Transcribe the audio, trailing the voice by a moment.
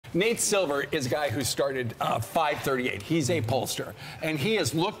Nate Silver is a guy who started 538. He's a pollster, and he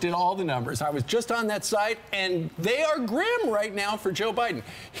has looked at all the numbers. I was just on that site, and they are grim right now for Joe Biden.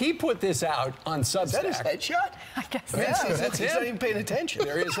 He put this out on Substack. Is that his headshot? I guess so. Yeah, that's He's not even paying attention.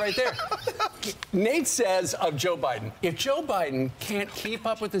 There he is right there. Nate says of Joe Biden, if Joe Biden can't keep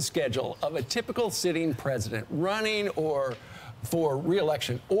up with the schedule of a typical sitting president running or for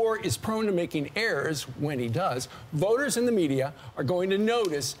re-election, or is prone to making errors when he does, voters and the media are going to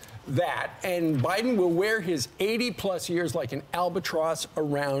notice that, and Biden will wear his 80-plus years like an albatross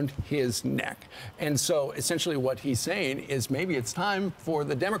around his neck. And so essentially what he's saying is maybe it's time for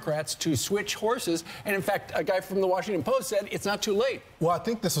the Democrats to switch horses. And in fact, a guy from the Washington Post said it's not too late. Well, I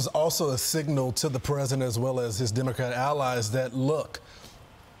think this was also a signal to the president as well as his Democrat allies that, look,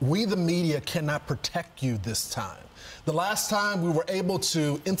 we, the media, cannot protect you this time. The last time we were able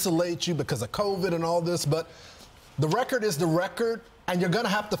to insulate you because of COVID and all this, but the record is the record, and you're going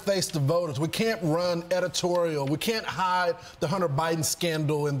to have to face the voters. We can't run editorial. We can't hide the Hunter Biden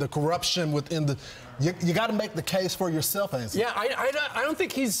scandal and the corruption within the... You got to make the case for yourself, Ainsley. Yeah, I don't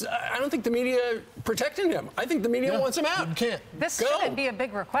think he's. I don't think the media protecting him. I think the media wants him out. You can't. This shouldn't be a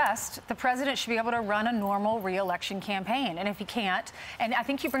big request. The president should be able to run a normal re-election campaign, and if he can't, and I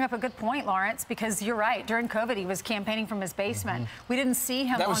think you bring up a good point, Lawrence, because you're right. During COVID, he was campaigning from his basement. We didn't see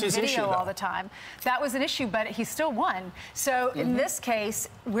him on video all the time. That was an issue, but he still won. So in this case,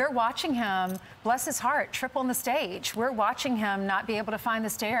 we're watching him, bless his heart, trip on the stage. We're watching him not be able to find the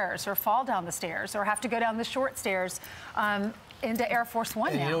stairs or fall down the stairs or have to go down the short stairs into Air Force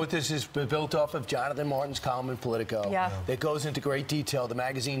One now. You know what this is built off of? Jonathan Martin's column in Politico. Yeah. That goes into great detail, the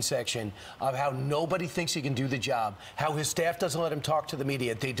magazine section, of how nobody thinks he can do the job, how his staff doesn't let him talk to the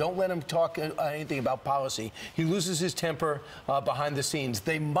media. They don't let him talk anything about policy. He loses his temper behind the scenes.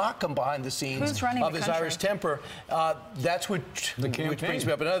 They mock him behind the scenes Who's running of the his country? Irish temper. That's what, which brings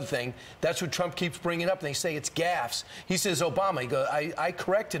me up another thing. That's what Trump keeps bringing up. And they say it's gaffes. He says Obama. He goes, I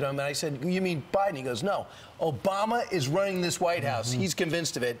corrected him, and I said, you mean Biden? He goes, no. Obama is running this White House. He's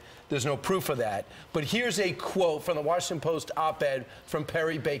convinced of it. There's no proof of that. But here's a quote from the Washington Post op-ed from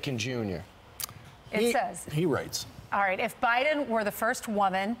Perry Bacon Jr. It says, he writes, all right, if Biden were the first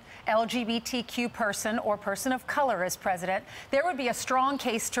woman, LGBTQ person, or person of color as president, there would be a strong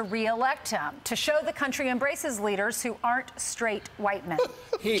case to re-elect him, to show the country embraces leaders who aren't straight white men.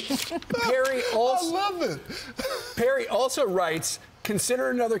 Perry also, I love it. Perry also writes, consider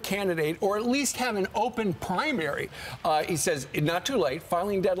another candidate or at least have an open primary. He says, not too late.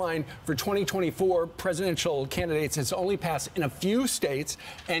 Filing deadline for 2024 presidential candidates has only passed in a few states.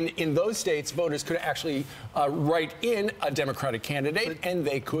 And in those states, voters could actually write in a Democratic candidate and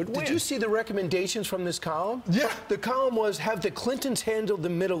they could win. Did you see the recommendations from this column? Yeah. The column was, have the Clintons handle the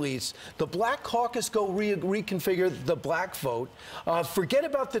Middle East, the Black Caucus go reconfigure the black vote, forget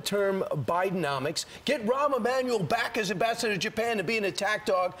about the term Bidenomics, get Rahm Emanuel back as ambassador to Japan to be an attack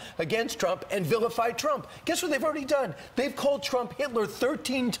dog against Trump, and vilify Trump. Guess what they've already done? They've called Trump Hitler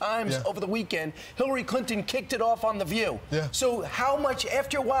 13 times over the weekend. Hillary Clinton kicked it off on The View. So how much,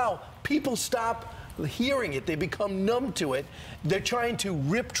 after a while, people stop hearing it. They become numb to it. They're trying to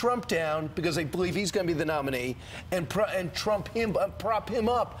rip Trump down because they believe he's going to be the nominee and prop him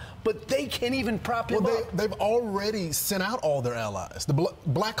up. But they can't even prop him up. They've already sent out all their allies. The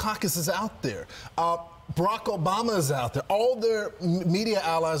Black Caucus is out there. Barack Obama is out there. All their media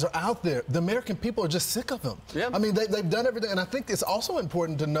allies are out there. The American people are just sick of him. I mean, they've done everything. And I think it's also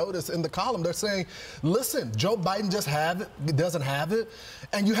important to notice in the column, they're saying, listen, Joe Biden just doesn't have it,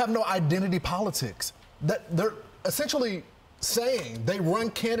 and you have no identity politics. That they're essentially saying they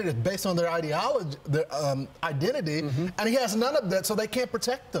run candidates based on their ideology, their identity, and he has none of that, so they can't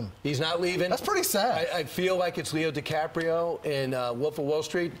protect them. He's not leaving. That's pretty sad. I feel like it's Leo DiCaprio in Wolf of Wall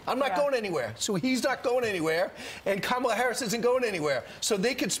Street. I'm not going anywhere, so he's not going anywhere, and Kamala Harris isn't going anywhere. So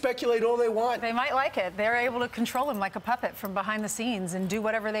they could speculate all they want. They might like it. They're able to control him like a puppet from behind the scenes and do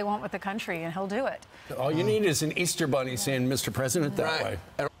whatever they want with the country, and he'll do it. All you need is an Easter bunny saying, Mr. President, that way.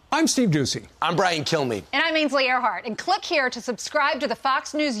 I'm Steve Ducey. I'm Brian Kilmeade. And I'm Ainsley Earhart. And click here to subscribe to the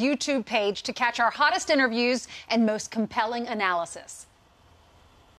Fox News YouTube page to catch our hottest interviews and most compelling analysis.